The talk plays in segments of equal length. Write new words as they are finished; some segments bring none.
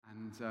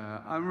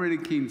I'm really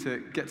keen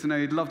to get to know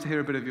you. I'd love to hear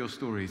a bit of your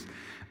stories.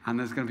 And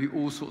there's going to be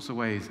all sorts of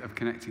ways of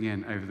connecting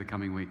in over the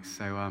coming weeks.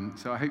 So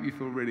I hope you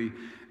feel really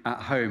at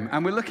home.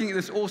 And we're looking at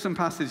this awesome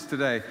passage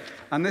today.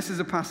 And this is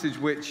a passage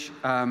which,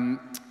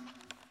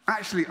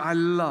 actually, I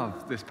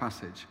love this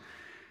passage.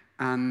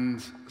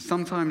 And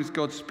sometimes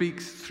God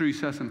speaks through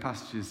certain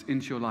passages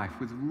into your life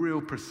with real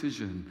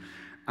precision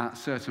at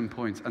certain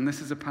points. And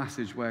this is a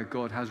passage where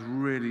God has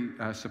really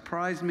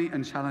surprised me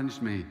and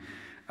challenged me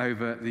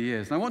over the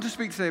years. And I want to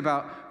speak today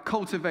about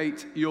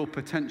cultivate your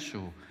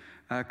potential.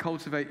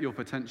 Cultivate your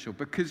potential,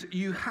 because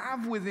you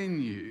have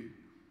within you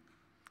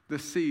the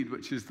seed,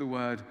 which is the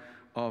word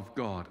of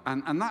God.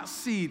 And that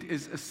seed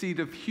is a seed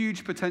of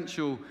huge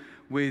potential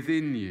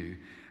within you.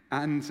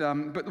 And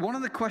but one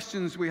of the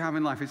questions we have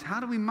in life is,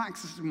 how do we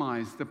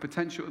maximize the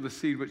potential of the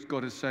seed which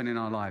God has sown in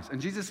our lives? And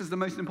Jesus says the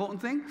most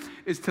important thing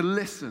is to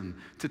listen,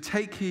 to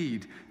take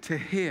heed, to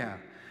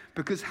hear.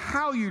 Because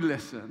how you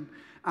listen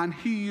and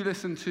who you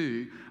listen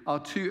to are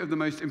two of the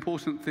most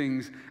important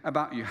things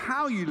about you.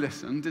 How you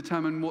listen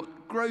determines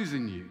what grows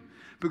in you.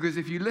 Because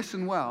if you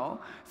listen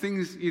well,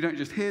 things, you don't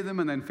just hear them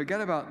and then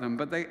forget about them,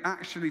 but they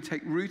actually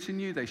take root in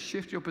you, they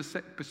shift your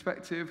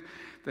perspective,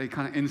 they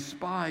kind of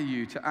inspire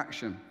you to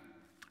action.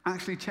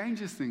 Actually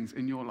changes things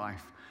in your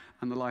life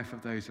and the life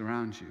of those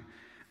around you.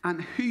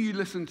 And who you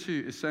listen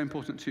to is so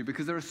important too,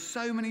 because there are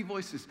so many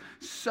voices,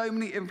 so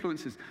many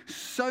influences,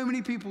 so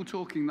many people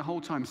talking the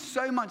whole time,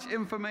 so much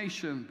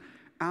information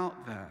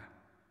out there.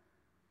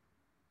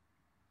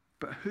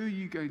 But who are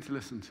you going to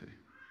listen to?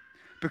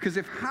 Because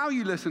if how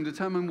you listen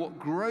determines what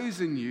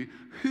grows in you,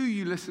 who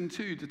you listen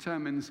to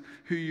determines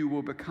who you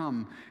will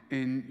become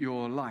in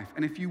your life.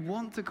 And if you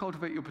want to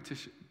cultivate your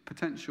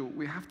potential,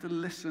 we have to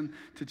listen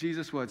to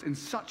Jesus' words in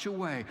such a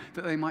way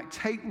that they might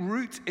take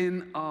root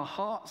in our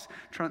hearts,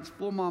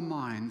 transform our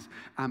minds,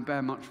 and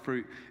bear much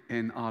fruit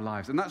in our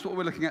lives. And that's what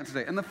we're looking at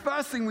today. And the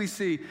first thing we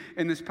see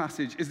in this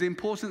passage is the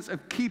importance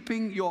of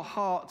keeping your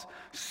heart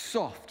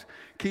soft.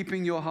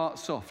 Keeping your heart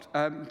soft.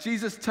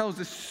 Jesus tells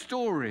this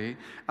story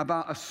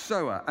about a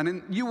sower.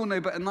 And you will know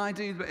better than I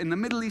do, but in the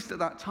Middle East at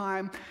that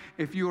time,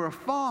 if you were a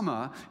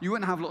farmer, you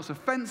wouldn't have lots of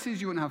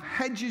fences, you wouldn't have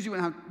hedges, you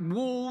wouldn't have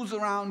walls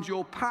around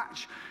your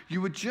patch. You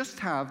would just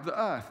have the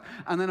earth.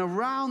 And then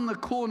around the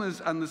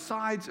corners and the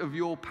sides of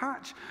your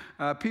patch,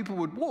 people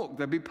would walk.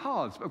 There'd be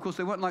paths. But of course,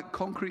 they weren't like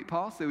concrete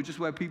paths. They were just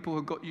where people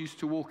had got used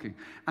to walking.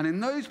 And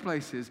in those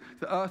places,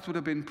 the earth would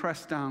have been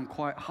pressed down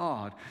quite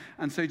hard.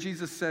 And so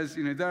Jesus says,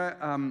 you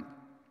know,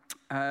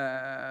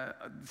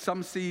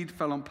 some seed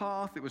fell on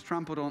path, it was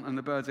trampled on, and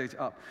the birds ate it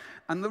up.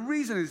 And the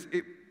reason is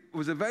it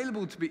was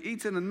available to be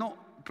eaten and not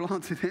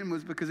planted in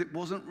was because it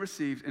wasn't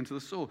received into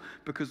the soil,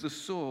 because the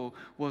soil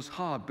was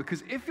hard.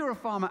 Because if you're a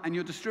farmer and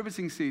you're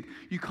distributing seed,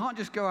 you can't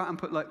just go out and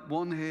put like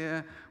one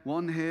here,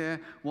 one here,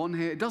 one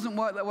here. It doesn't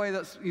work that way.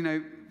 That's, you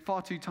know, far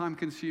too time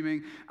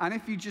consuming. And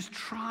if you just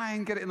try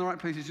and get it in the right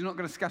places, you're not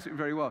going to scatter it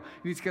very well.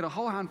 You need to get a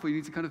whole handful. You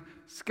need to kind of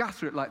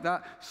scatter it like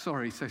that.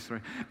 Sorry, so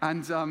sorry.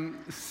 And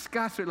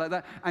scatter it like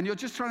that. And you're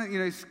just trying to, you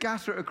know,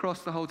 scatter it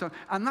across the whole time.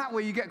 And that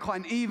way you get quite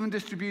an even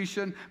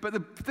distribution. But the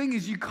thing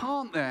is, you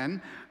can't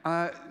then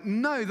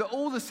know that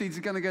all the seeds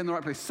are going to go in the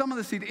right place. Some of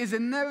the seed is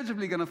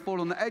inevitably going to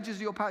fall on the edges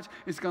of your patch.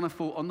 It's going to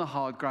fall on the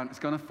hard ground. It's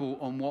going to fall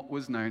on what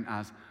was known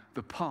as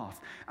the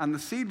path. And the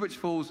seed which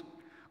falls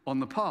on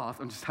the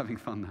path, I'm just having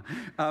fun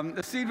now.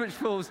 The seed which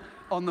falls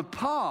on the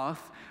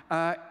path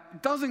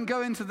doesn't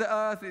go into the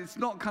earth. It's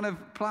not kind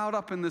of plowed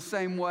up in the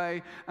same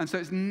way. And so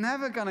it's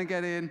never going to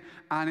get in.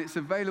 And it's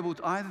available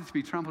to either to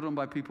be trampled on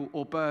by people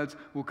or birds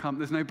will come.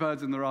 There's no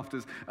birds in the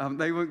rafters.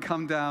 They won't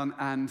come down,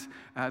 and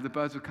the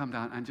birds will come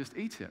down and just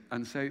eat it.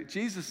 And so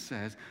Jesus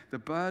says the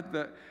bird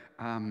that...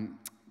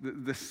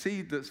 The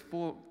seed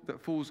that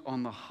falls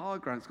on the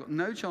hard ground, it's got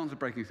no chance of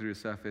breaking through the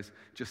surface,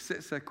 just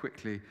sits there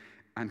quickly,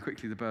 and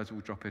quickly the birds will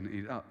drop in and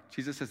eat it up.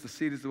 Jesus says the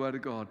seed is the word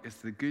of God. It's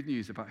the good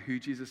news about who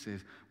Jesus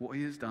is, what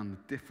he has done,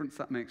 the difference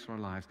that makes for our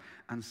lives.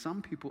 And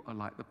some people are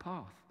like the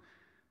path.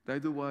 Though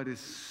the word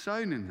is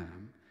sown in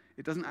them,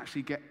 it doesn't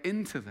actually get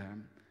into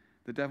them.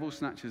 The devil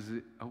snatches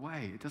it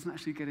away. It doesn't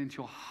actually get into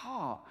your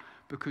heart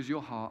because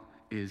your heart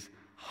is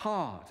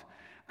hard.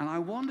 And I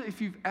wonder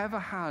if you've ever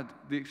had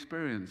the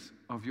experience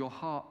of your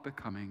heart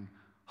becoming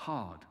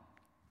hard.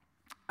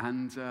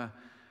 And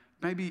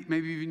maybe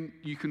even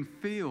you can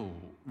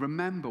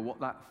remember what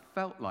that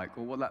felt like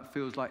or what that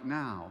feels like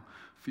now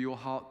for your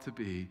heart to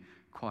be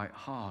quite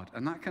hard.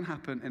 And that can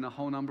happen in a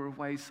whole number of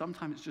ways.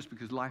 Sometimes it's just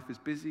because life is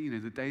busy, you know,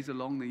 the days are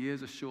long, the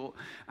years are short,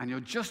 and you're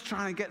just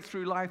trying to get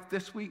through life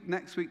this week, the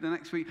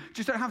next week.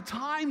 Just don't have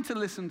time to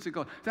listen to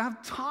God. Don't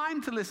have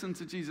time to listen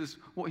to Jesus,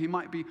 what he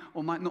might be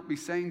or might not be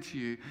saying to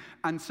you.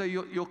 And so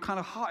your kind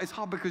of heart is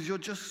hard because you're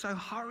just so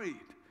hurried.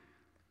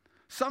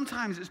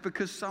 Sometimes it's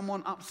because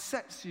someone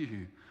upsets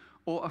you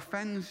or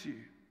offends you.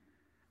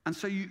 And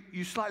so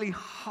you slightly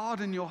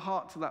harden your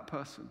heart to that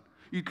person.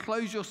 You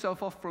close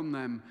yourself off from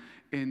them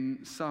in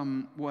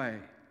some way.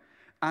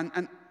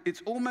 And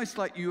it's almost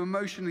like you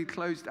emotionally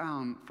close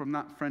down from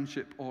that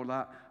friendship or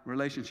that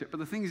relationship. But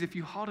the thing is, if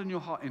you harden your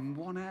heart in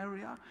one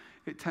area,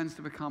 it tends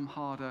to become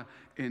harder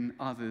in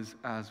others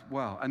as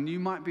well. And you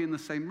might be in the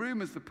same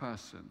room as the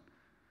person.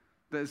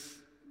 There's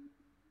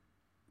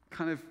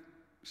kind of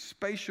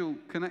spatial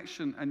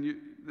connection, and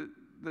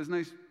there's no,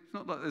 it's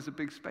not like there's a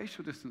big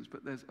spatial distance,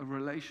 but there's a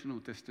relational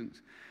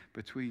distance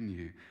between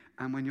you.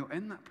 And when you're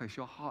in that place,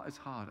 your heart is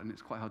hard, and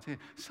it's quite hard to hear.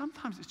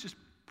 Sometimes it's just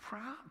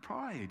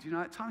pride. You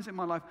know, at times in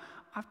my life,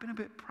 I've been a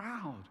bit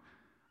proud.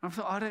 I've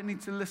thought, I don't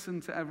need to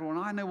listen to everyone.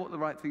 I know what the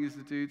right thing is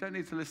to do. Don't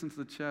need to listen to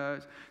the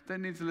church.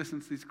 Don't need to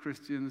listen to these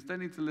Christians. Don't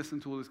need to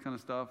listen to all this kind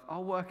of stuff.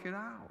 I'll work it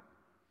out.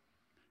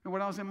 And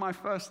when I was in my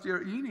first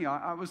year at uni,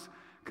 I was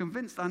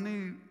convinced I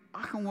knew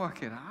I can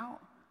work it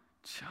out.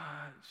 Church.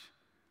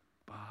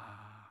 Bah.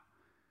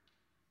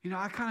 You know,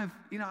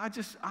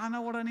 I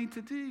know what I need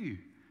to do.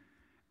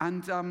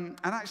 And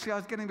actually, I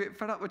was getting a bit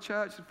fed up with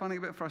church and finding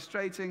it a bit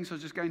frustrating, so I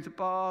was just going to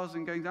bars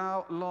and going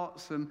out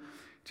lots and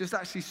just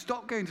actually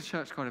stopped going to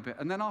church quite a bit.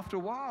 And then after a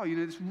while, you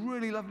know, this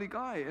really lovely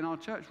guy in our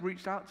church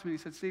reached out to me. He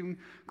said, Stephen,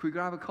 can we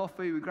grab a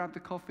coffee? We grabbed a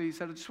coffee. He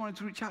said, I just wanted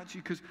to reach out to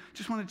you because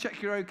just wanted to check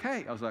you're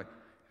okay. I was like,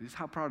 this is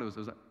how proud I was.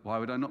 I was like, why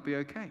would I not be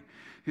okay?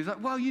 He was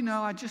like, well, you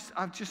know,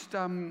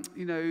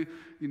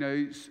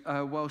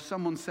 well,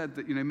 someone said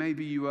that, you know,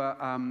 maybe you were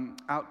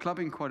out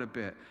clubbing quite a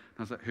bit. And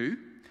I was like, who?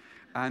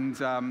 And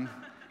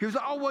he was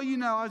like, oh, well, you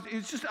know,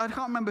 I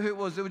can't remember who it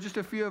was. There were just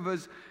a few of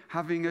us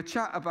having a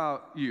chat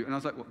about you. And I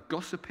was like, what,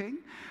 gossiping?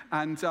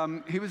 And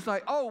he was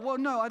like, oh, well,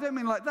 no, I don't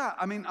mean like that.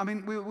 I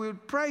mean, we were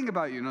praying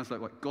about you. And I was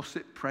like, what,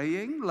 gossip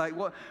praying? Like,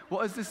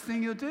 what is this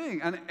thing you're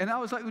doing? And I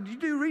was like, well, you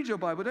do read your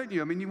Bible, don't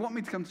you? I mean, you want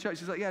me to come to church?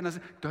 He's like, yeah. And I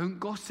said, don't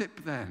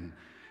gossip then.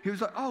 He was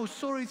like, oh,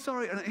 sorry.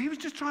 And he was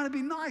just trying to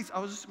be nice.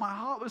 My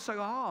heart was so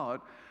hard.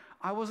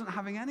 I wasn't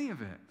having any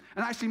of it.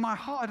 And actually, my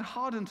heart had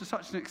hardened to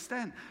such an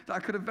extent that I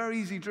could have very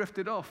easily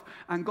drifted off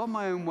and gone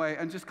my own way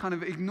and just kind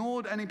of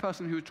ignored any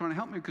person who was trying to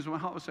help me because my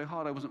heart was so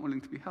hard I wasn't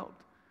willing to be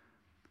helped.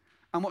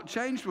 And what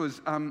changed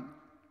was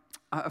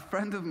a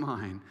friend of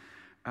mine,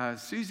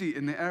 Susie,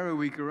 in the area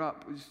we grew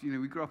up,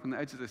 we grew up on the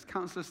edge of this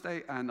council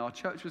estate, and our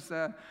church was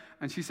there.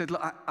 And she said,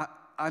 look,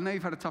 I know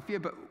you've had a tough year,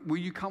 but will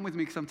you come with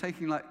me? Because I'm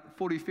taking like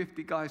 40,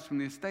 50 guys from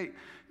the estate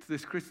to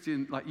this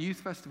Christian youth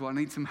festival. I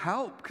need some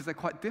help because they're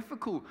quite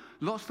difficult.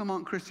 Lots of them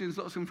aren't Christians,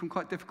 lots of them from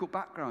quite difficult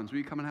backgrounds. Will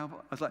you come and help?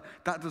 I was like,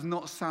 that does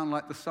not sound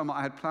like the summer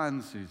I had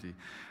planned, Susie.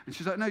 And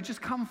she's like, no,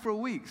 just come for a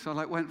week. So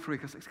I went for a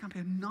week. I was like, it's going to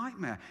be a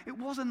nightmare. It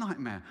was a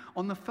nightmare.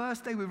 On the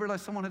first day, we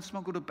realized someone had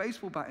smuggled a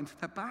baseball bat into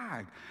their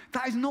bag.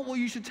 That is not what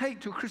you should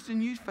take to a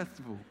Christian youth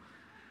festival.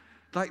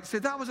 So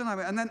that was a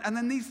nightmare. And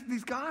then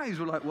these guys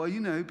were like, well, you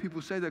know, people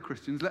say they're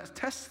Christians, let's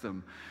test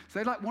them.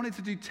 So they wanted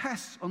to do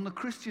tests on the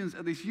Christians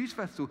at this youth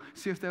festival,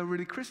 see if they were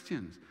really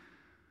Christians.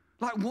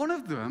 One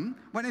of them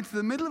went into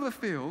the middle of a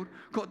field,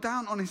 got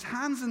down on his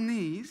hands and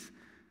knees,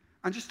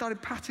 and just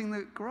started patting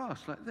the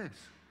grass like this.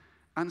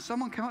 And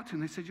someone came up to him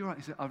and they said, you're right.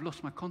 He said, I've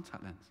lost my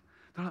contact lens.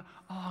 They're like,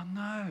 oh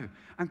no.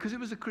 And because it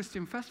was a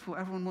Christian festival,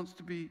 everyone wants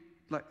to be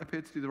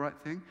appeared to do the right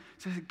thing.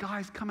 So they said,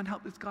 guys, come and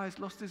help this guy. He's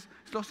lost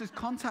his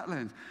contact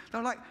lens.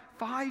 There were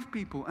 5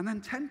 people and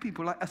then 10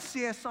 people, a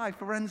CSI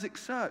forensic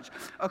search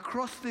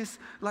across this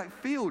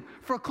field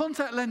for a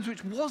contact lens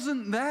which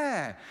wasn't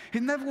there.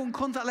 He'd never worn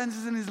contact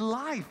lenses in his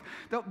life.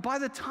 By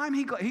the time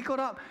he got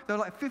up, there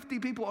were 50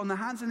 people on their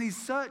hands and he's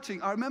searching.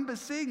 I remember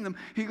seeing them.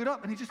 He got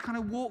up and he just kind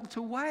of walked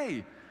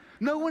away.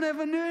 No one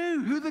ever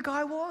knew who the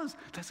guy was.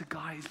 There's a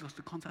guy, he's lost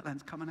a contact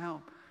lens, come and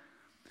help.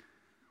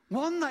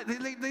 One night,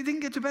 they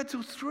didn't get to bed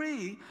till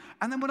 3,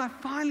 and then when I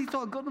finally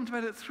thought I got them to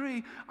bed at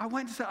 3, I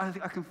went to say, I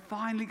think I can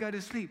finally go to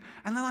sleep.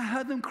 And then I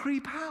heard them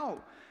creep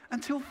out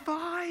until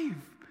 5.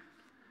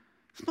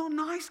 It's not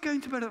nice going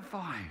to bed at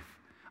 5. I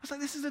was like,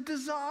 this is a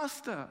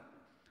disaster.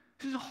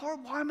 This is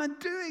horrible. Why am I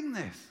doing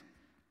this?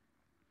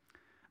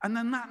 And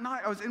then that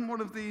night, I was in one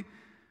of the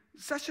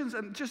sessions,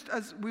 and just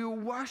as we were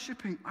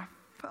worshiping, I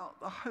felt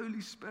the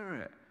Holy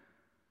Spirit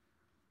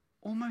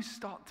almost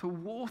start to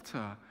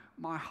water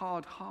my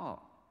hard heart.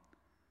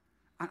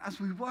 And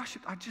as we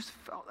worshipped, I just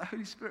felt the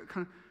Holy Spirit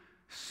kind of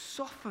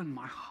soften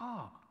my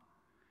heart.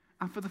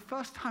 And for the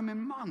first time in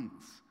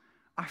months,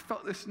 I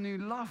felt this new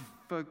love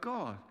for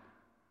God.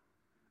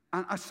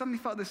 And I suddenly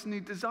felt this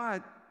new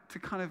desire to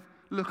kind of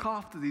look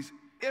after these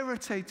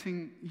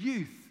irritating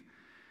youth.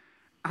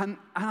 And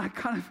I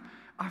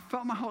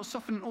felt my heart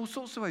soften in all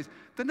sorts of ways.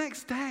 The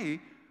next day,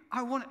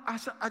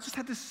 I just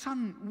had this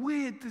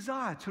weird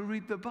desire to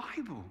read the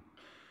Bible.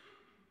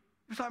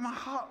 It was like my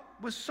heart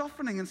was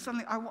softening, and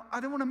suddenly I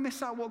don't want to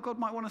miss out what God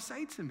might want to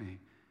say to me.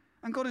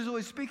 And God is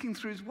always speaking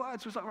through his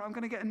words. So it's like, right, I'm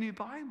going to get a new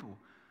Bible.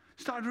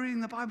 Started reading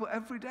the Bible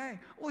every day.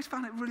 Always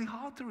found it really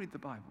hard to read the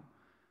Bible.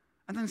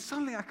 And then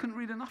suddenly I couldn't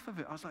read enough of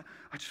it. I was like,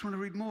 I just want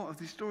to read more of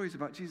these stories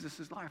about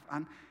Jesus' life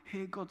and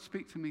hear God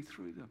speak to me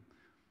through them.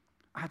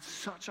 I had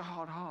such a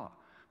hard heart,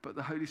 but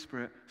the Holy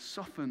Spirit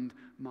softened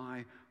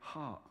my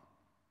heart.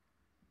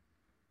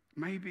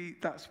 Maybe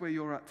that's where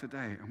you're at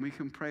today, and we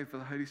can pray for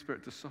the Holy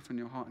Spirit to soften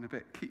your heart in a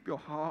bit. Keep your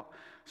heart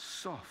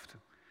soft,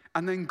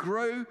 and then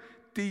grow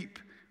deep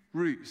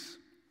roots.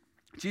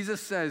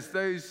 Jesus says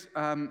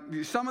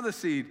some of the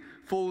seed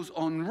falls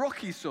on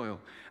rocky soil.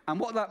 And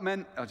what that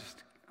meant, I've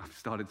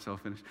started, so I'll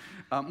finish.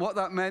 What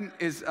that meant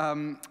is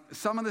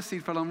some of the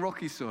seed fell on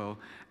rocky soil.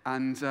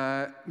 And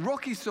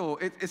rocky soil,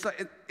 it's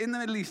like in the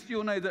Middle East,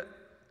 you'll know that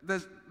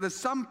there's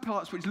some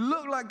parts which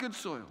look like good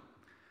soil.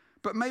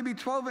 But maybe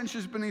 12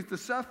 inches beneath the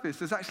surface,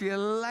 there's actually a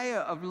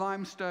layer of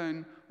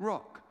limestone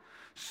rock.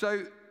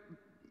 So,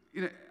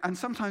 and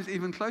sometimes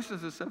even closer to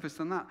the surface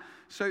than that.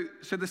 So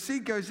the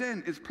seed goes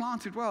in, it's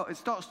planted well, it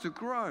starts to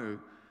grow,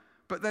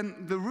 but then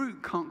the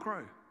root can't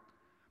grow.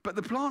 But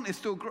the plant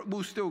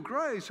will still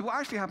grow. So what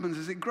actually happens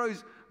is it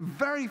grows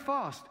very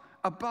fast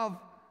above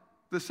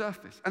the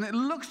surface. And it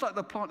looks like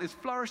the plant is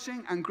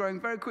flourishing and growing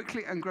very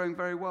quickly and growing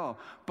very well.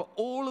 But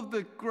all of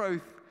the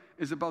growth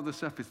is above the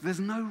surface. There's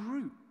no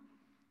root.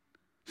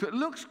 So it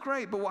looks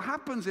great, but what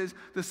happens is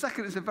the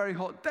second it's a very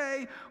hot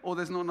day or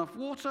there's not enough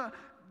water,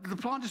 the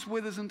plant just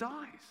withers and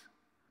dies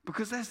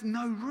because there's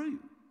no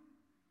root.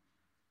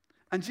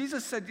 And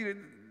Jesus said,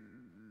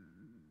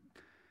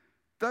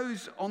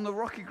 those on the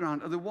rocky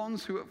ground are the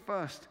ones who at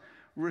first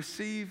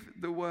receive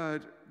the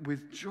word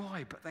with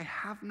joy, but they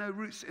have no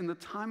roots. In the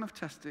time of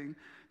testing,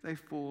 they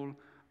fall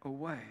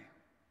away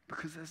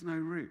because there's no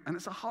root. And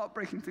it's a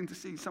heartbreaking thing to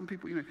see. Some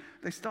people,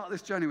 they start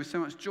this journey with so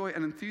much joy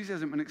and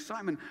enthusiasm and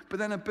excitement, but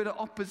then a bit of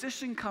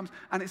opposition comes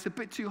and it's a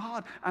bit too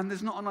hard and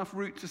there's not enough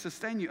root to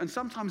sustain you. And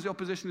sometimes the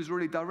opposition is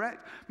really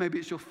direct. Maybe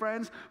it's your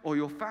friends or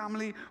your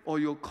family or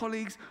your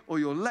colleagues or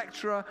your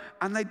lecturer,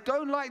 and they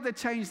don't like the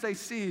change they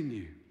see in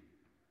you.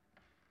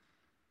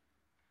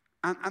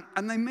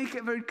 And they make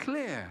it very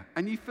clear,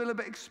 and you feel a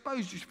bit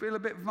exposed, you feel a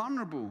bit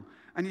vulnerable,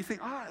 and you think,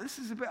 this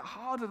is a bit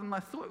harder than I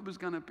thought it was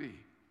going to be.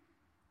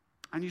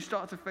 And you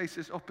start to face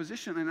this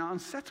opposition, and it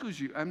unsettles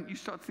you, and you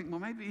start to think, well,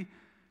 maybe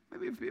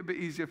it'd be a bit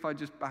easier if I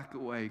just back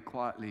away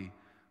quietly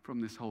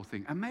from this whole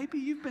thing. And maybe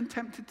you've been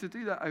tempted to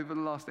do that over the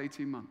last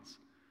 18 months.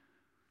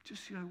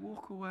 Just,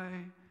 walk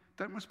away,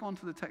 don't respond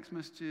to the text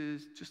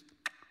messages, just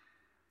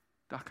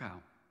duck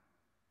out.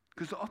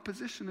 Because the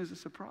opposition is a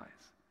surprise.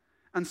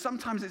 And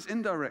sometimes it's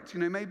indirect.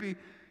 Maybe,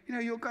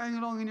 you're going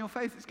along in your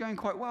faith, it's going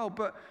quite well,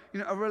 but,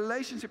 a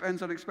relationship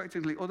ends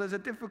unexpectedly, or there's a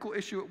difficult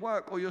issue at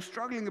work, or you're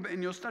struggling a bit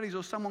in your studies,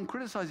 or someone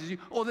criticizes you,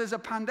 or there's a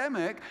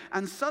pandemic,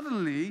 and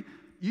suddenly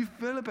you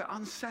feel a bit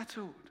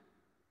unsettled,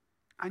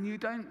 and you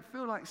don't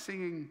feel like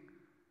singing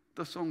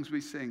the songs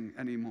we sing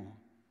anymore.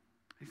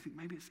 You think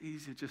maybe it's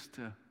easier just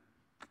to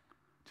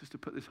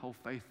put this whole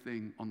faith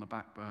thing on the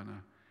back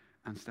burner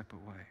and step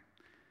away.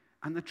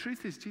 And the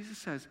truth is, Jesus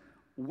says,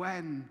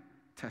 when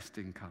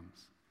testing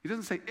comes. He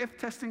doesn't say if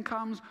testing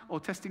comes, or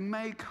testing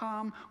may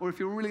come, or if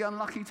you're really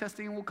unlucky,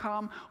 testing will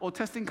come, or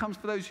testing comes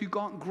for those who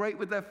aren't great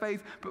with their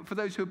faith, but for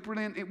those who are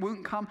brilliant, it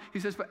won't come. He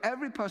says for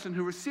every person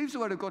who receives the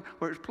word of God,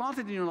 where it's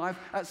planted in your life,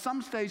 at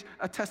some stage,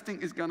 a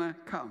testing is going to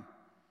come.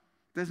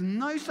 There's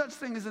no such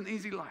thing as an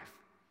easy life.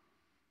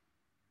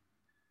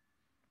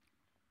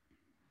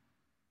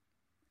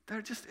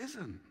 There just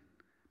isn't,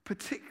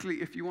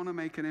 particularly if you want to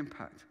make an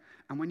impact.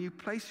 And when you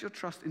place your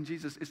trust in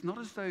Jesus, it's not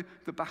as though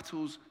the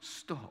battles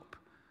stop.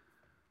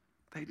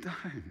 They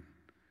don't.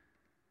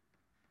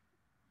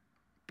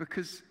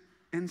 Because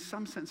in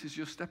some senses,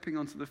 you're stepping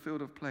onto the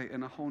field of play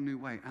in a whole new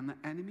way, and the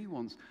enemy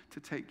wants to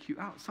take you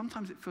out.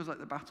 Sometimes it feels like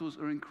the battles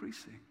are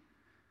increasing.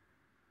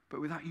 But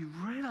without you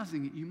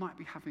realizing it, you might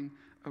be having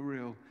a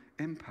real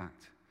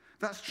impact.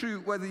 That's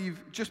true whether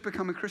you've just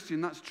become a Christian.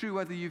 That's true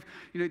whether you've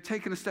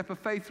taken a step of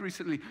faith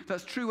recently.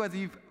 That's true whether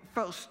you've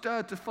felt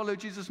stirred to follow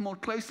Jesus more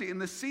closely in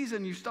this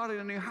season, you started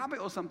a new habit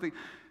or something.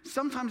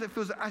 Sometimes it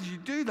feels that as you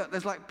do that,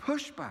 there's like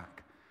pushback.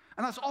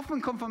 And that's often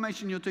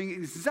confirmation you're doing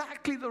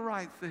exactly the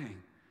right thing.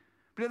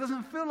 But it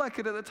doesn't feel like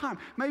it at the time.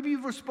 Maybe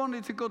you've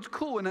responded to God's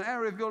call in an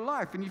area of your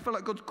life, and you feel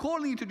like God's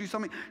calling you to do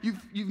something.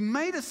 You've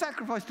made a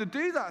sacrifice to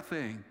do that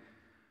thing.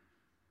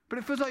 But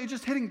it feels like you're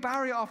just hitting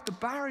barrier after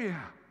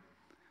barrier.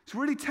 It's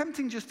really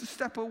tempting just to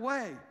step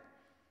away.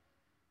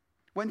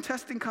 When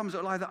testing comes,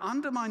 it'll either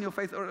undermine your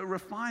faith or it'll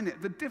refine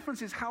it. The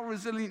difference is how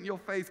resilient your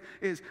faith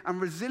is. And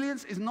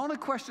resilience is not a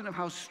question of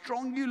how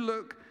strong you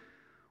look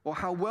or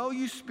how well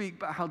you speak,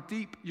 but how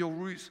deep your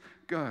roots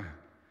go.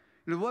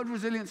 The word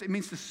resilience, it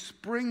means to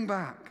spring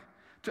back,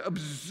 to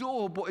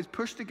absorb what is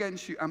pushed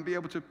against you and be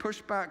able to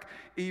push back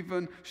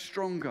even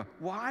stronger.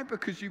 Why?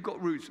 Because you've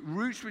got roots.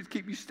 Roots which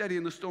keep you steady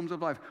in the storms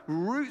of life.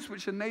 Roots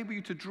which enable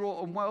you to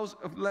draw on wells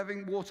of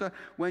living water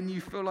when you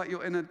feel like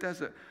you're in a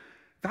desert.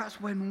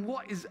 That's when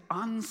what is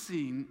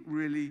unseen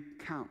really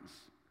counts.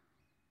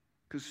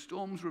 Because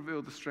storms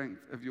reveal the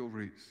strength of your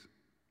roots.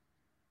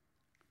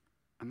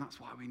 And that's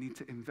why we need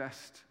to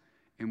invest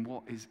in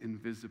what is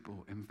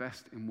invisible.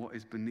 Invest in what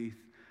is beneath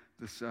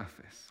the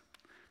surface.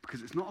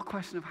 Because it's not a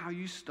question of how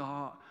you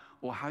start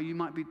or how you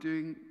might be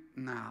doing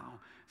now.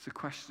 It's a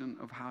question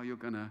of how you're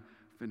going to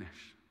finish.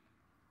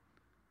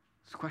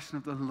 It's a question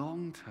of the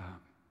long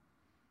term.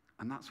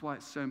 And that's why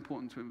it's so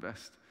important to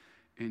invest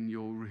in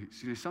your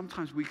roots.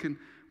 Sometimes we can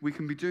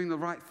be doing the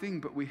right thing,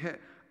 but we hit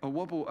a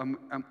wobble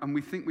and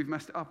we think we've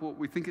messed it up, or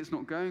we think it's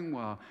not going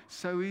well.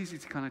 So easy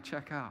to kind of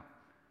check out.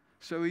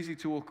 So easy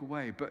to walk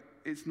away, but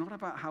it's not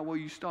about how well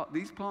you start.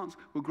 These plants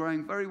were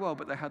growing very well,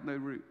 but they had no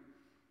root.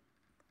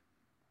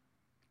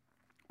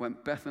 When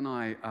Beth and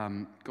I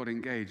got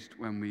engaged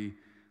when we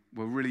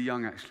were really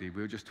young, actually.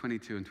 We were just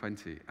 22 and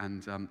 20,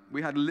 and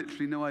we had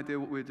literally no idea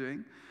what we were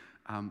doing.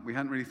 We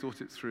hadn't really thought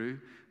it through.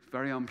 It's a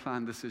very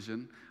unplanned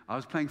decision. I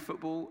was playing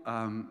football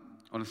on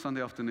a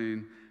Sunday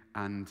afternoon,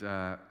 and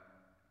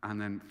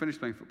then finished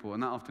playing football,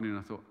 and that afternoon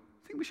I thought,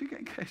 I think we should get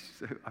engaged.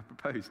 So I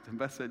proposed, and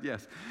Beth said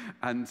yes.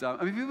 And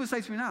people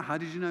say to me now, how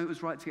did you know it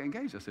was right to get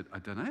engaged? I said, I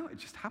don't know, it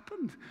just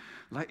happened.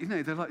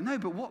 They're like, no,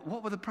 but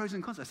what were the pros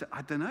and cons? I said,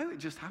 I don't know, it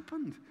just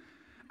happened.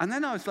 And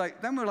then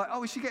we were like, oh,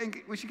 we should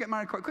get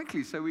married quite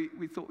quickly. So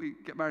we thought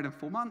we'd get married in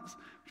 4 months,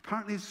 which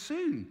apparently is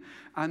soon.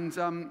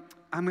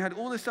 And we had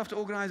all this stuff to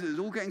organize. It was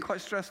all getting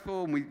quite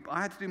stressful. And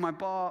I had to do my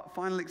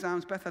final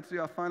exams. Beth had to do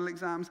our final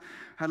exams.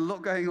 Had a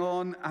lot going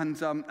on. And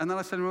then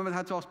I suddenly remembered I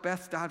had to ask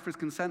Beth's dad for his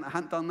consent. I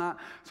hadn't done that.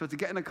 So I had to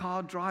get in a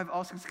car, drive,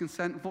 ask his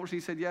consent. Unfortunately,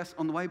 he said yes.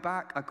 On the way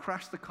back, I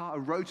crashed the car. I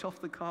wrote off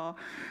the car.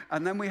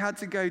 And then we had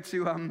to go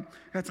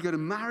to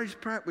marriage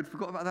prep. We'd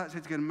forgot about that. So we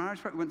had to go to marriage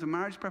prep. We went to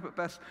marriage prep at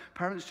Beth's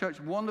parents'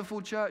 church.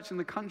 Wonderful church in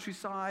the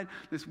countryside.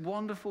 This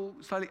wonderful,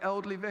 slightly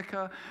elderly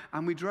vicar.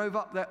 And we drove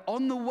up there.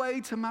 On the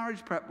way to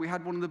marriage prep, we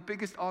had one of the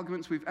biggest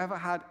arguments we've ever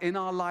had in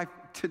our life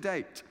to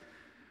date.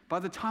 By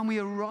the time we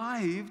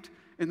arrived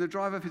in the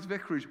drive of his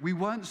vicarage, we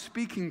weren't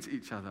speaking to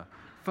each other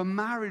for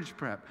marriage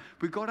prep.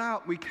 We got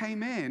out, we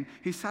came in,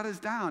 he sat us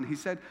down, he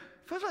said,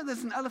 feels like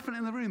there's an elephant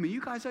in the room, are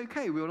you guys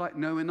okay? We were like,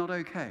 no, we're not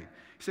okay.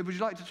 He said, would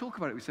you like to talk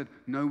about it? We said,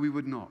 no, we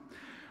would not.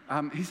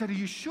 He said, are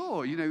you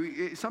sure?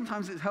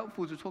 Sometimes it's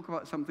helpful to talk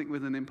about something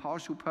with an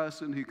impartial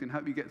person who can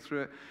help you get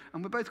through it.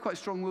 And we're both quite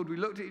strong-willed. We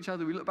looked at each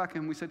other, we looked back,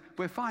 and we said,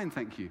 we're fine,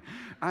 thank you.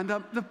 And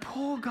the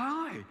poor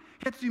guy,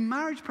 he had to do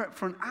marriage prep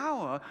for an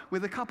hour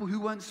with a couple who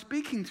weren't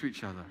speaking to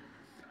each other.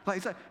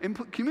 Like,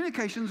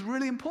 communication's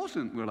really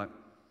important. We're like,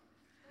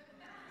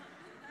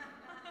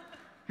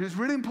 it's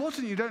really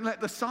important you don't let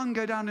the sun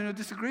go down in a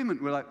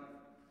disagreement. We're like,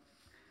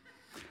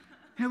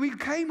 we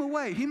came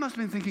away. He must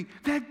have been thinking,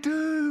 they're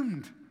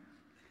doomed.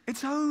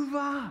 It's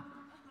over.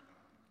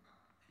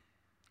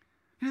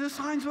 The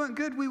signs weren't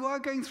good. We were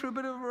going through a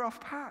bit of a rough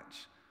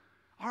patch.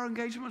 Our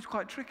engagement was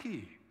quite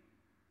tricky.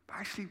 But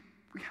actually,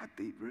 we had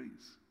deep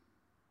roots.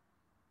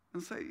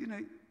 And so,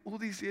 all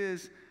these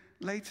years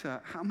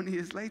later, how many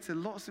years later?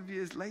 Lots of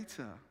years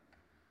later.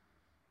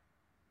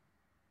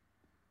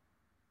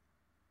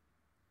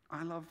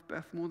 I love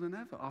Beth more than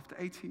ever. After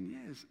 18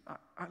 years,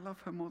 I love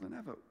her more than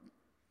ever.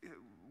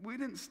 We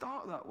didn't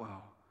start that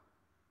well.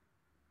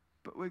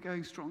 But we're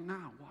going strong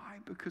now. Why?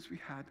 Because we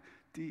had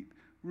deep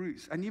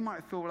roots. And you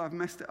might feel, well, I've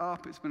messed it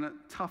up. It's been a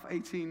tough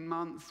 18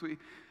 months.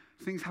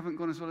 Things haven't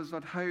gone as well as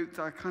I'd hoped.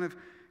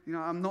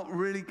 I'm not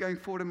really going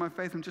forward in my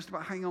faith. I'm just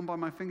about hanging on by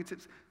my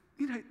fingertips.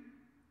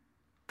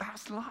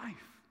 That's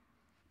life.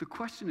 The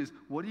question is,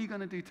 what are you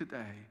going to do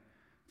today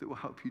that will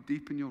help you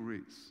deepen your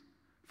roots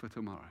for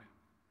tomorrow?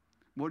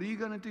 What are you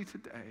going to do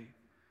today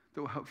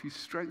that will help you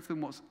strengthen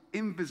what's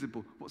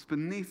invisible, what's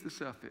beneath the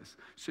surface,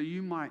 so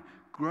you might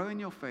grow in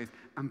your faith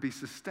and be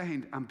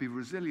sustained and be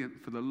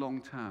resilient for the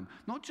long term?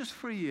 Not just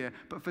for a year,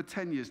 but for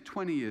 10 years,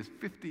 20 years,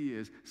 50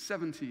 years,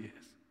 70 years.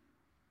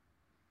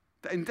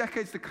 That in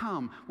decades to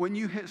come, when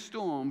you hit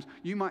storms,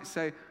 you might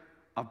say,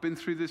 I've been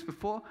through this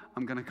before,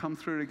 I'm going to come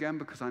through it again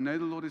because I know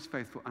the Lord is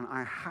faithful and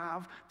I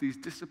have these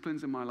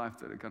disciplines in my life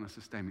that are going to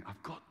sustain me.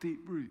 I've got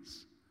deep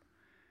roots.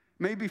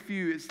 Maybe for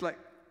you,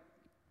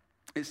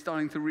 it's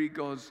starting to read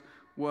God's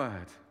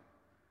word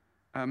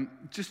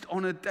just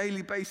on a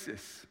daily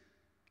basis.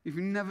 If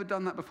you've never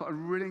done that before, I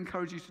really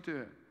encourage you to do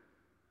it.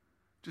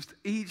 Just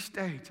each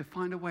day to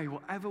find a way,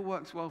 whatever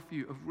works well for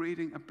you, of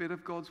reading a bit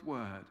of God's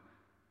word,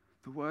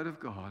 the word of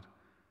God,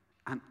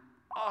 and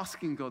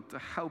asking God to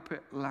help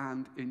it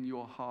land in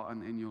your heart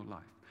and in your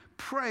life.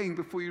 Praying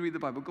before you read the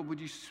Bible, God, would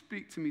you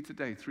speak to me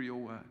today through your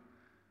word?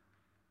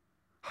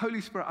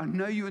 Holy Spirit, I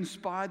know you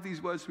inspired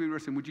these words to be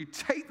written. Would you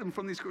take them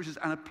from these scriptures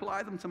and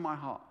apply them to my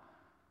heart?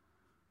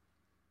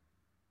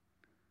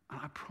 And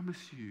I promise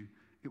you,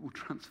 it will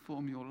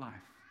transform your life.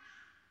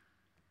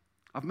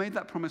 I've made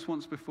that promise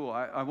once before.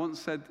 I once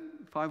said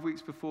 5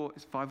 weeks before,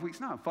 it's 5 weeks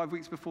now, 5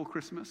 weeks before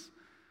Christmas.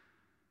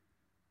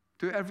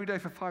 Do it every day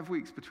for 5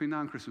 weeks between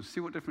now and Christmas. See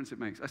what difference it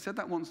makes. I said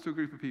that once to a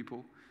group of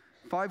people.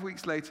 5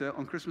 weeks later,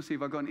 on Christmas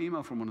Eve, I got an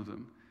email from one of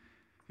them.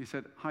 He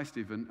said, hi,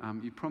 Stephen,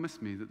 you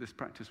promised me that this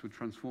practice would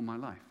transform my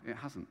life. It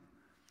hasn't.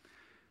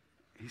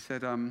 He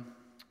said,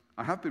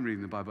 I have been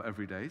reading the Bible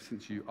every day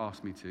since you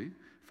asked me to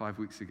 5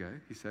 weeks ago.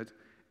 He said,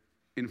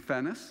 in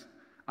fairness,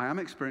 I am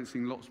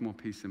experiencing lots more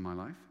peace in my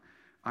life.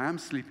 I am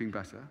sleeping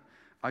better.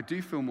 I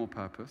do feel more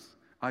purpose.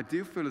 I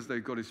do feel as though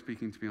God is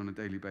speaking to me on a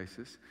daily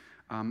basis.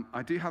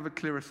 I do have a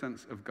clearer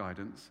sense of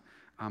guidance.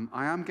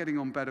 I am getting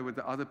on better with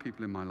the other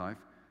people in my life.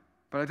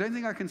 But I don't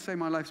think I can say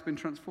my life's been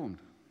transformed.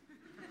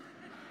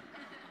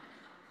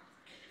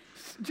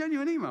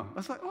 Genuine email. I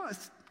was like, oh,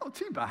 it's not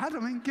too bad. I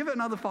mean, give it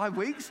another 5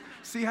 weeks.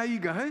 See how you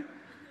go.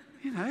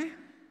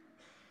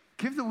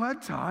 Give the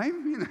word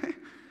time,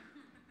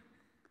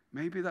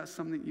 Maybe that's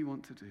something you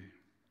want to do.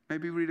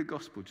 Maybe read a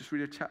gospel. Just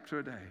read a chapter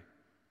a day.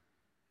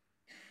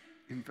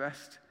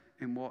 Invest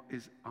in what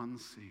is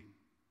unseen.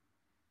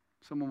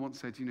 Someone once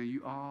said,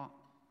 you are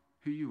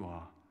who you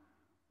are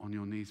on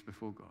your knees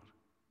before God.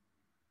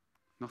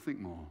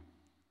 Nothing more,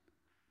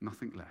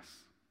 nothing less.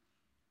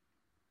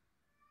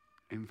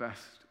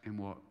 Invest in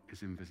what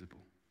is invisible.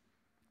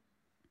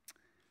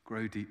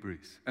 Grow deep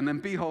roots. And then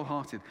be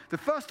wholehearted. The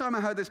first time I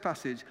heard this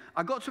passage,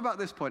 I got to about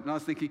this point and I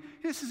was thinking,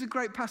 this is a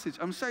great passage.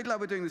 I'm so glad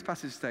we're doing this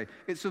passage today.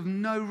 It's of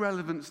no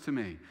relevance to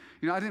me.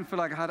 I didn't feel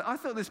like I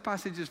thought this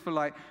passage is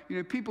for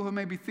people who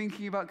may be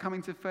thinking about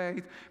coming to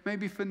faith,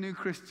 maybe for new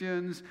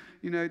Christians,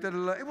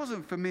 It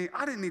wasn't for me.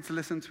 I didn't need to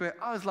listen to it.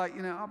 I was like,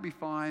 I'll be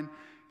fine.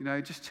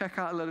 Just check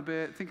out a little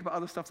bit, think about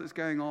other stuff that's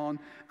going on.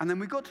 And then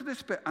we got to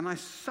this bit and I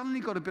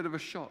suddenly got a bit of a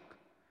shock.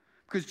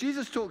 Because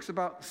Jesus talks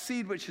about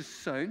seed which is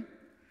sown.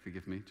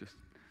 Forgive me, just.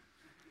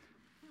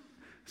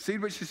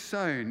 Seed which is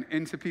sown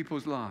into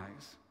people's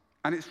lives,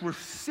 and it's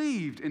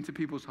received into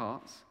people's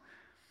hearts.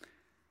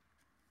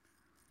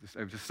 Just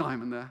over to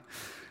Simon there.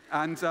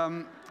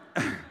 And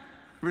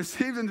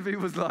received into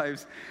people's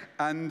lives,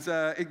 and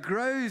it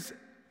grows,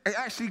 it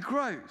actually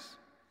grows,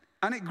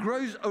 and it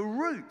grows a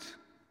root.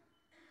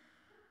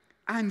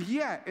 And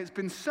yet, it's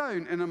been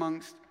sown in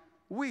amongst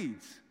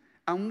weeds.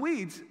 And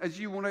weeds, as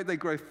you all know, they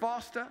grow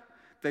faster,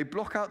 they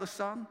block out the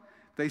sun,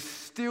 they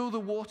steal the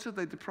water,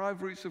 they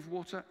deprive roots of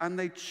water, and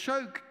they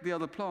choke the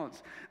other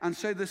plants. And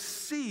so the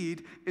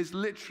seed is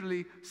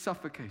literally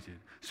suffocated.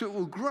 So it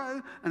will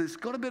grow, and it's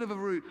got a bit of a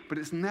root, but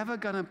it's never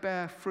going to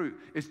bear fruit.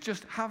 It's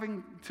just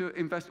having to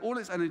invest all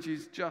its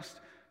energies just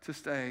to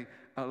stay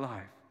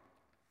alive.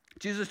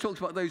 Jesus talks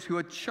about those who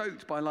are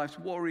choked by life's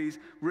worries,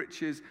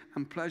 riches,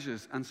 and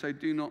pleasures, and so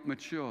do not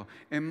mature.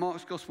 In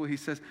Mark's gospel, he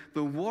says,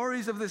 the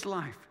worries of this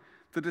life,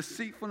 the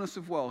deceitfulness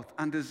of wealth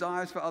and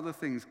desires for other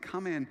things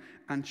come in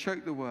and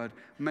choke the word,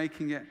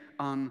 making it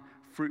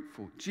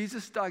unfruitful.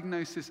 Jesus'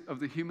 diagnosis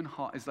of the human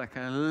heart is like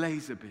a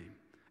laser beam.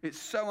 It's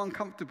so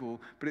uncomfortable,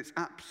 but it's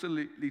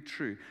absolutely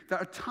true. There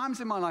are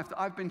times in my life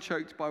that I've been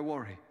choked by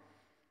worry.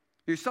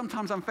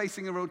 Sometimes I'm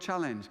facing a real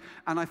challenge,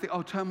 and I think,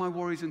 I'll turn my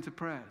worries into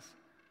prayers.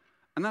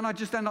 And then I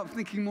just end up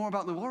thinking more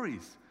about the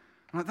worries.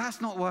 I'm like,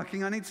 that's not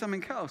working, I need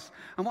something else.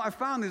 And what I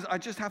found is I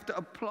just have to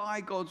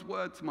apply God's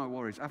word to my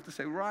worries. I have to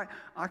say, right,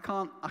 I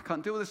can't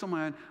deal with this on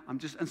my own.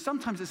 And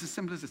sometimes it's as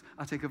simple as this.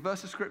 I take a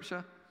verse of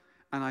scripture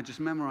and I just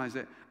memorize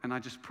it and I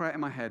just pray it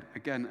in my head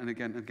again and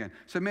again and again.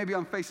 So maybe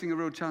I'm facing a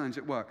real challenge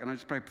at work and I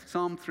just pray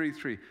Psalm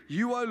 3:3.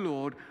 You, O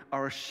Lord,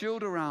 are a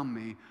shield around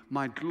me,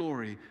 my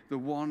glory, the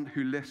one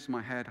who lifts my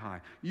head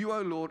high. You,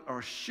 O Lord, are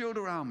a shield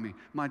around me,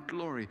 my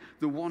glory,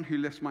 the one who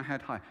lifts my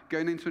head high.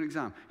 Going into an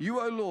exam. You,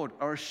 O Lord,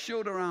 are a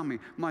shield around me,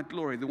 my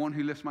glory, the one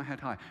who lifts my head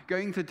high.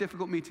 Going into a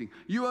difficult meeting.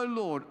 You, O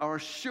Lord, are a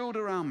shield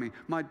around me,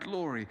 my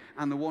glory,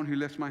 and the one who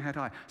lifts my head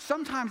high.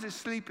 Sometimes it's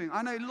sleeping.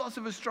 I know lots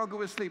of us struggle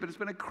with sleep, and it's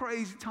been a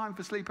crazy time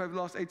for sleep over the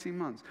last 18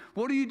 months.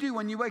 What do you do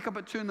when you wake up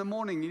at 2 in the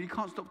morning and you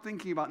can't stop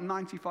thinking about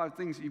 95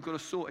 things that you've got to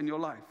sort in your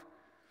life?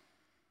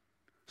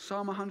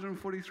 Psalm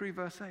 143,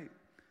 verse 8.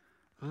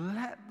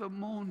 Let the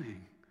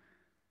morning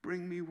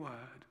bring me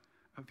word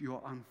of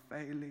your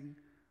unfailing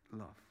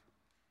love.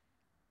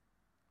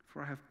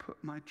 For I have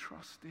put my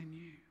trust in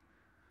you.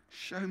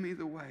 Show me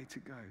the way to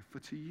go, for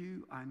to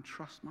you I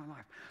entrust my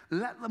life.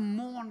 Let the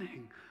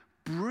morning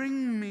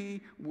bring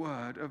me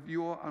word of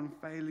your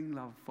unfailing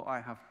love, for I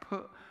have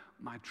put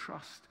my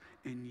trust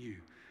in you.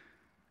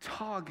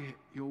 Target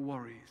your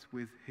worries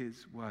with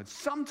his words.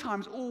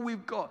 Sometimes all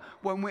we've got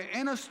when we're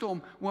in a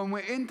storm, when we're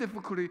in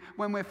difficulty,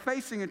 when we're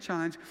facing a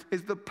challenge,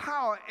 is the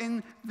power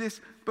in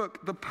this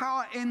book, the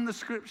power in the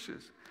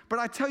scriptures. But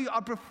I tell you,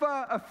 I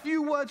prefer a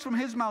few words from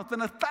his mouth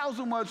than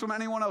 1,000 words from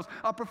anyone else.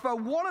 I prefer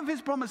one of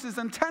his promises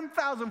than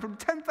 10,000 from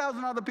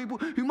 10,000 other people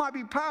who might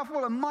be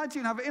powerful and mighty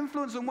and have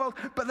influence and wealth,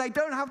 but they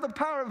don't have the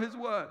power of his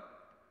word.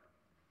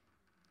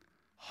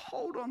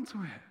 Hold on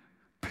to it.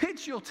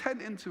 Pitch your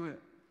tent into it.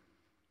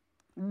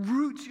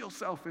 Root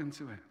yourself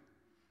into it.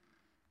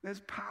 There's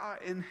power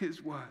in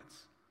his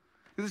words.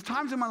 There's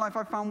times in my life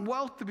I found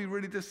wealth to be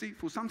really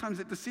deceitful. Sometimes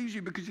it deceives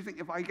you because you think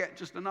if I get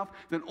just enough,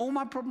 then all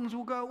my problems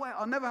will go away.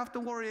 I'll never have to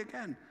worry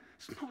again.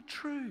 It's not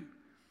true.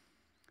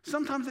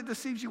 Sometimes it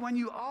deceives you when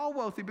you are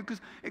wealthy because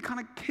it kind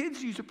of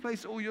kids you to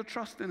place all your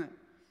trust in it.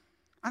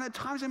 And at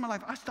times in my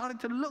life, I started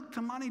to look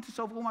to money to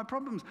solve all my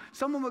problems.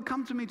 Someone would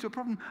come to me to a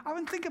problem. I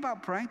wouldn't think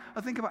about praying.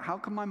 I think about how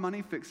can my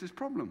money fix this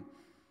problem.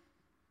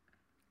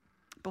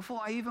 Before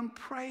I even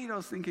prayed, I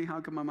was thinking, how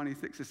can my money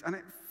fix this? And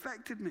it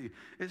affected me.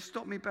 It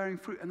stopped me bearing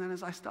fruit. And then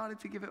as I started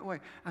to give it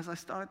away, as I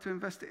started to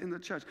invest it in the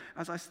church,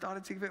 as I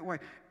started to give it away,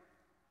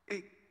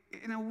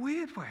 in a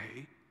weird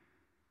way,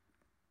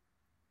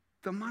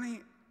 the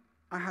money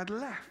I had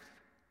left,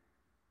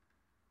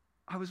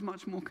 I was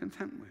much more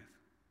content with.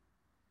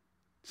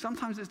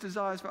 Sometimes it's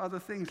desires for other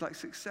things like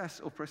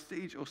success or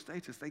prestige or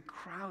status. They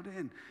crowd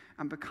in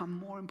and become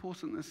more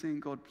important than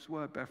seeing God's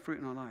word bear fruit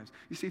in our lives.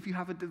 You see, if you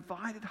have a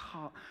divided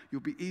heart,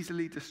 you'll be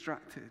easily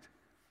distracted.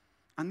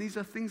 And these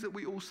are things that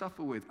we all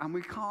suffer with. And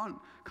we can't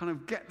kind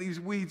of get these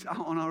weeds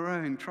out on our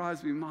own, try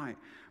as we might.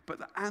 But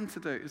the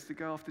antidote is to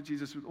go after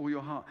Jesus with all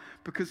your heart.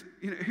 Because,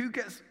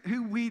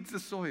 who weeds the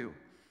soil?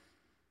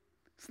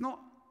 It's not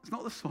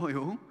the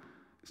soil.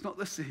 It's not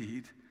the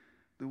seed.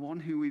 The one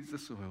who weeds the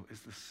soil is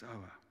the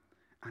sower.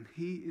 And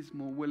he is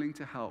more willing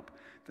to help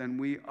than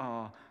we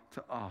are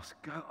to ask.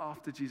 Go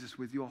after Jesus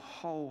with your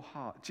whole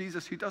heart.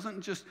 Jesus, who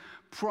doesn't just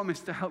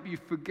promise to help you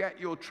forget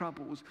your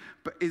troubles,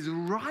 but is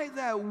right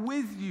there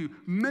with you,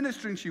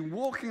 ministering to you,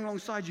 walking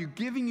alongside you,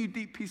 giving you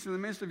deep peace in the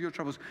midst of your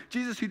troubles.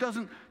 Jesus, who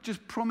doesn't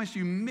just promise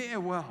you mere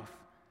wealth,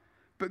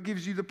 but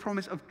gives you the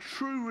promise of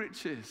true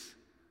riches,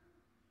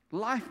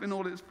 life in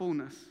all its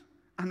fullness,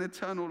 and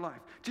eternal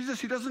life. Jesus,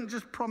 who doesn't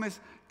just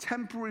promise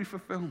temporary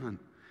fulfillment,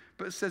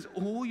 but says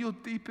all your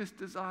deepest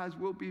desires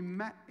will be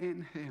met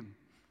in him.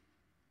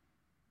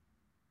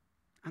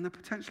 And the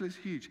potential is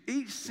huge.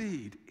 Each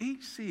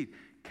seed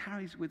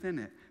carries within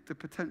it the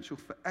potential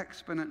for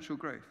exponential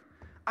growth.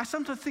 I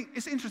sometimes think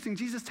it's interesting,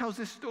 Jesus tells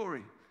this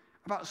story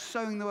about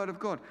sowing the word of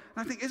God.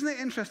 And I think, isn't it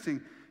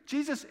interesting?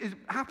 Jesus is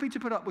happy to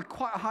put up with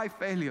quite a high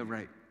failure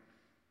rate.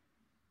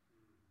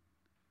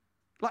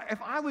 Like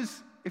if I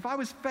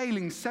was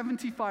failing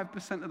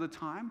 75% of the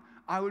time,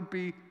 I would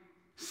be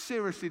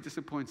seriously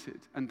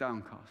disappointed and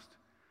downcast.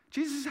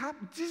 Jesus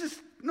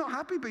is not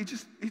happy, but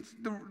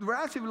the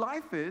reality of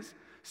life is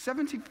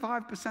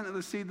 75% of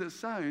the seed that's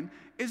sown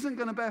isn't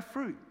going to bear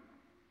fruit.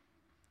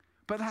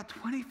 But that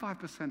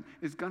 25%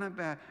 is going to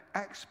bear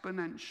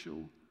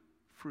exponential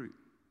fruit.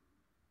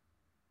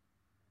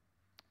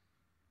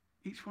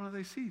 Each one of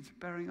those seeds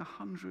bearing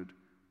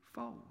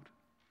 100-fold.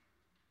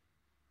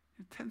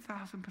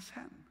 10,000%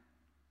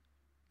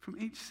 from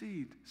each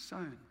seed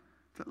sown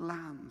that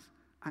lands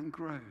and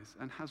grows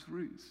and has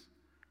roots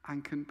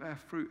and can bear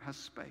fruit, has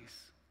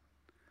space.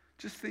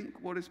 Just think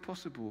what is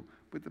possible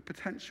with the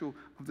potential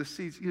of the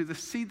seeds. The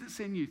seed that's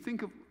in you.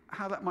 Think of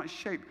how that might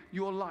shape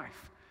your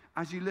life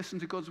as you listen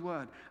to God's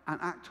word and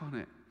act on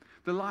it.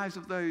 The lives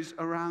of those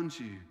around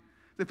you.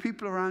 The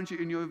people around you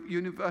in your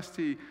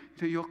university,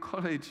 your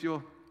college,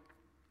 your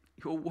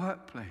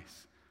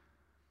workplace,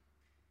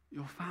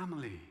 your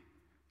family,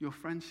 your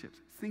friendships.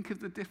 Think of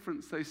the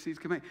difference those seeds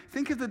can make.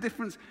 Think of the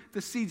difference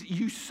the seeds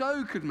you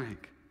sow could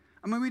make.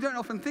 I mean, we don't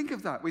often think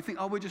of that. We think,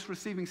 we're just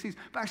receiving seeds.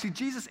 But actually,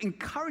 Jesus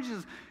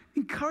encourages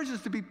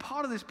us to be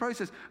part of this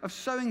process of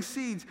sowing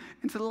seeds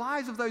into the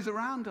lives of those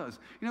around us.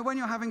 When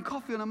you're having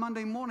coffee on a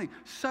Monday morning,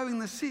 sowing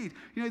the seed.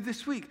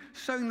 This week,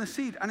 sowing the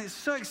seed. And it's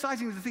so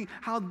exciting to think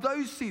how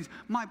those seeds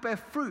might bear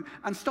fruit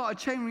and start a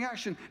chain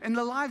reaction in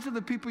the lives of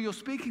the people you're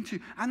speaking to,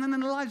 and then in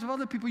the lives of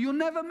other people you'll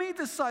never meet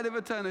this side of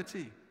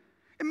eternity.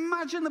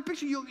 Imagine the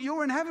picture.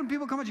 You're in heaven,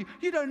 people come at you.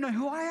 You don't know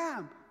who I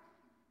am.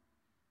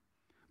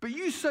 But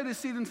you sowed a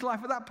seed into the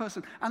life of that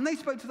person, and they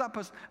spoke to that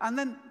person, and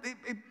then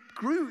it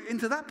grew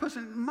into that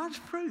person, much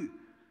fruit.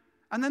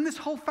 And then this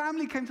whole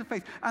family came to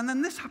faith, and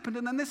then this happened,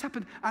 and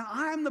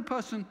I am the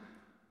person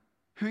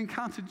who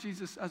encountered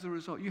Jesus as a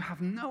result. You have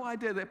no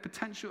idea the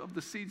potential of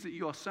the seeds that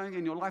you are sowing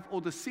in your life,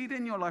 or the seed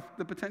in your life,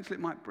 the potential it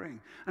might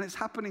bring. And it's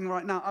happening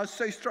right now. I was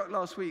so struck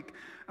last week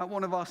at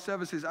one of our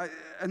services.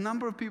 A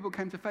number of people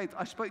came to faith.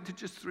 I spoke to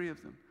just 3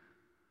 of them.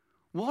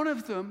 One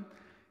of them,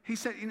 he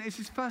said, it's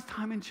his first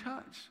time in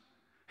church.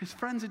 His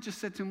friends had just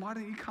said to him, why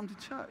don't you come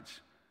to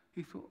church?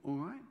 He thought, all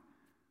right.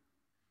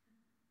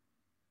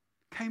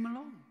 Came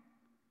along,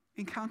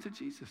 encountered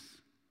Jesus.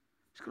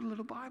 He's got a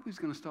little Bible he's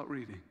going to start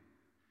reading.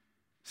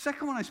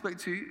 Second one I spoke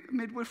to, a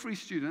midwifery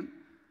student,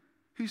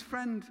 whose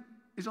friend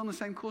is on the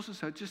same course as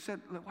her, just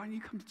said, look, why don't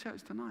you come to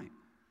church tonight?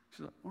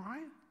 She's like, all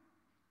right.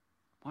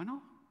 Why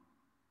not?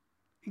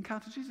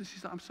 Encounter Jesus.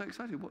 She's like, I'm so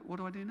excited. What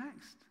do I do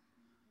next?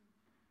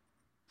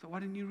 So why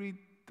didn't you read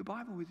the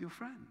Bible with your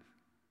friend?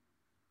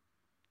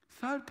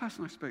 Third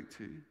person I spoke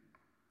to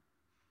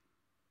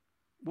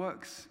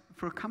works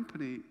for a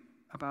company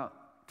about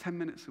 10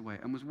 minutes away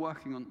and was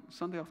working on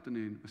Sunday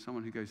afternoon with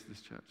someone who goes to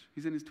this church.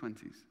 He's in his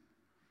 20s.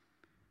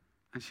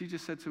 And she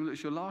just said to him, look,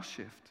 it's your last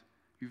shift.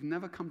 You've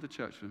never come to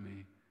church with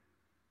me.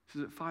 This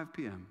is at 5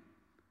 p.m.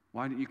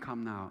 Why don't you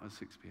come now at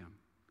 6 p.m.?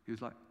 He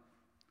was like,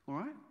 all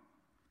right.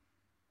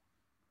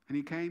 And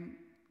he came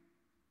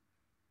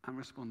and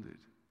responded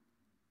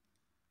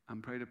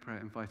and prayed a prayer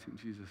inviting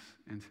Jesus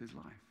into his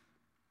life.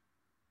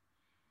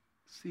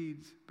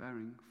 Seeds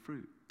bearing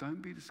fruit.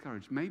 Don't be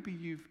discouraged. Maybe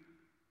you've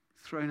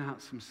thrown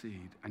out some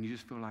seed and you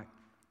just feel like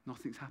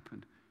nothing's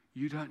happened.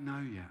 You don't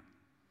know yet.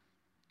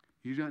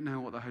 You don't know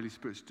what the Holy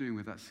Spirit's doing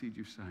with that seed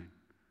you've sown.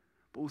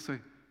 But also,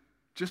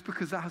 just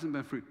because that hasn't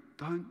borne fruit,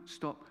 don't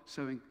stop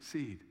sowing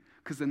seed.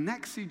 Because the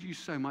next seed you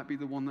sow might be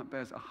the one that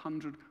bears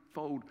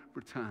 100-fold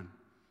return.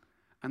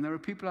 And there are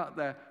people out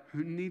there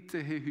who need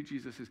to hear who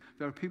Jesus is.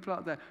 There are people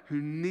out there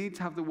who need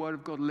to have the word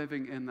of God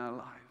living in their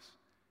lives.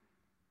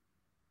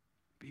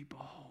 Be bold.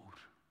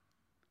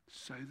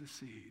 Sow the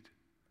seed.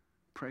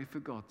 Pray for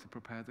God to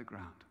prepare the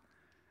ground.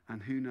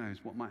 And who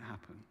knows what might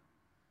happen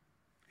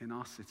in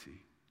our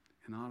city,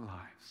 in our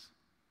lives,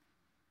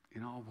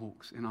 in our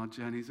walks, in our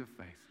journeys of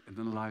faith, in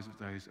the lives of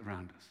those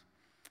around us.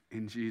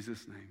 In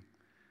Jesus' name,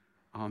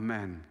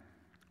 Amen.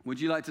 Would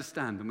you like to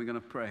stand and we're going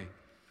to pray?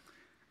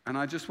 And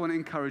I just want to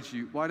encourage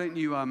you, why don't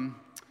you,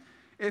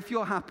 if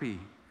you're happy,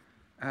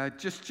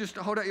 just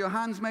hold out your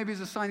hands, maybe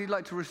as a sign you'd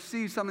like to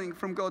receive something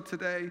from God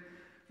today.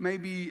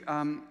 Maybe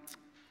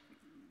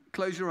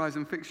close your eyes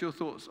and fix your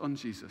thoughts on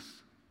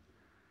Jesus.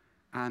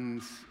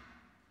 And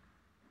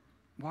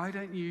why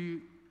don't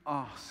you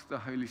ask the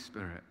Holy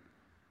Spirit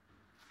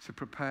to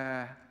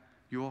prepare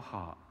your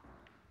heart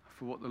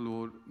for what the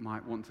Lord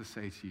might want to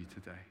say to you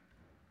today?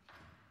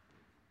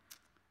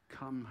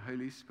 Come,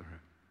 Holy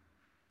Spirit.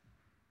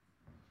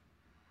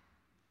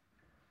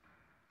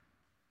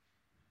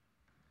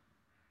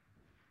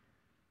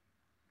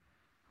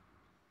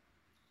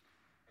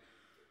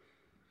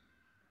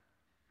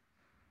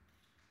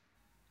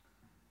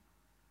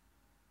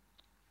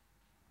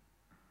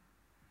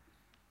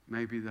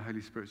 Maybe the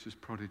Holy Spirit's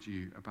just prodded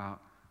you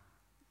about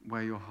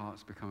where your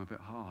heart's become a bit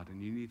hard,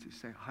 and you need to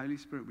say, Holy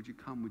Spirit, would you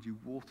come? Would you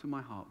water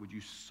my heart? Would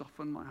you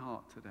soften my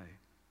heart today?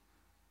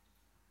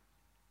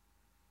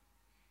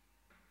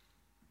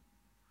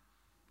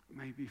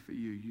 Maybe for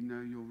you, you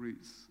know your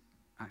roots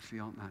actually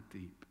aren't that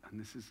deep,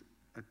 and this is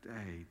a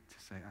day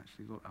to say,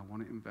 actually, Lord, I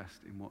want to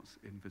invest in what's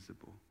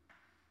invisible.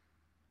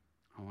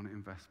 I want to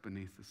invest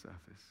beneath the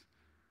surface.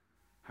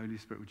 Holy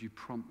Spirit, would you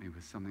prompt me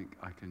with something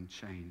I can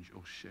change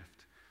or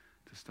shift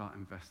to start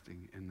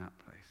investing in that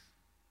place?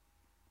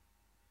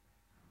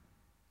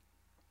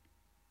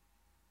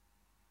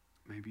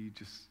 Maybe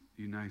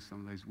you know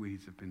some of those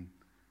weeds have been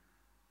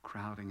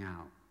crowding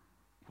out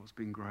what's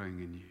been growing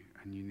in you,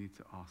 and you need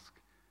to ask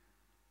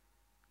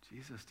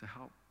Jesus to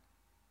help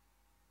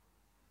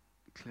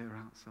clear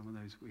out some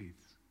of those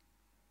weeds.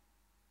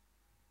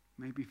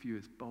 Maybe for you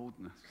it's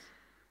boldness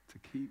to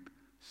keep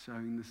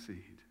sowing the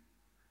seed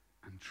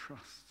and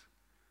trust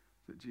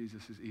that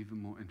Jesus is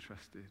even more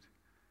interested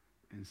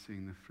in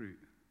seeing the fruit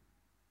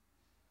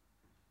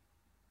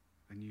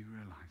than you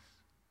realize.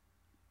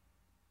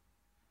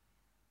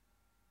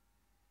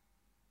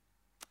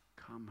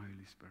 Come,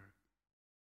 Holy Spirit.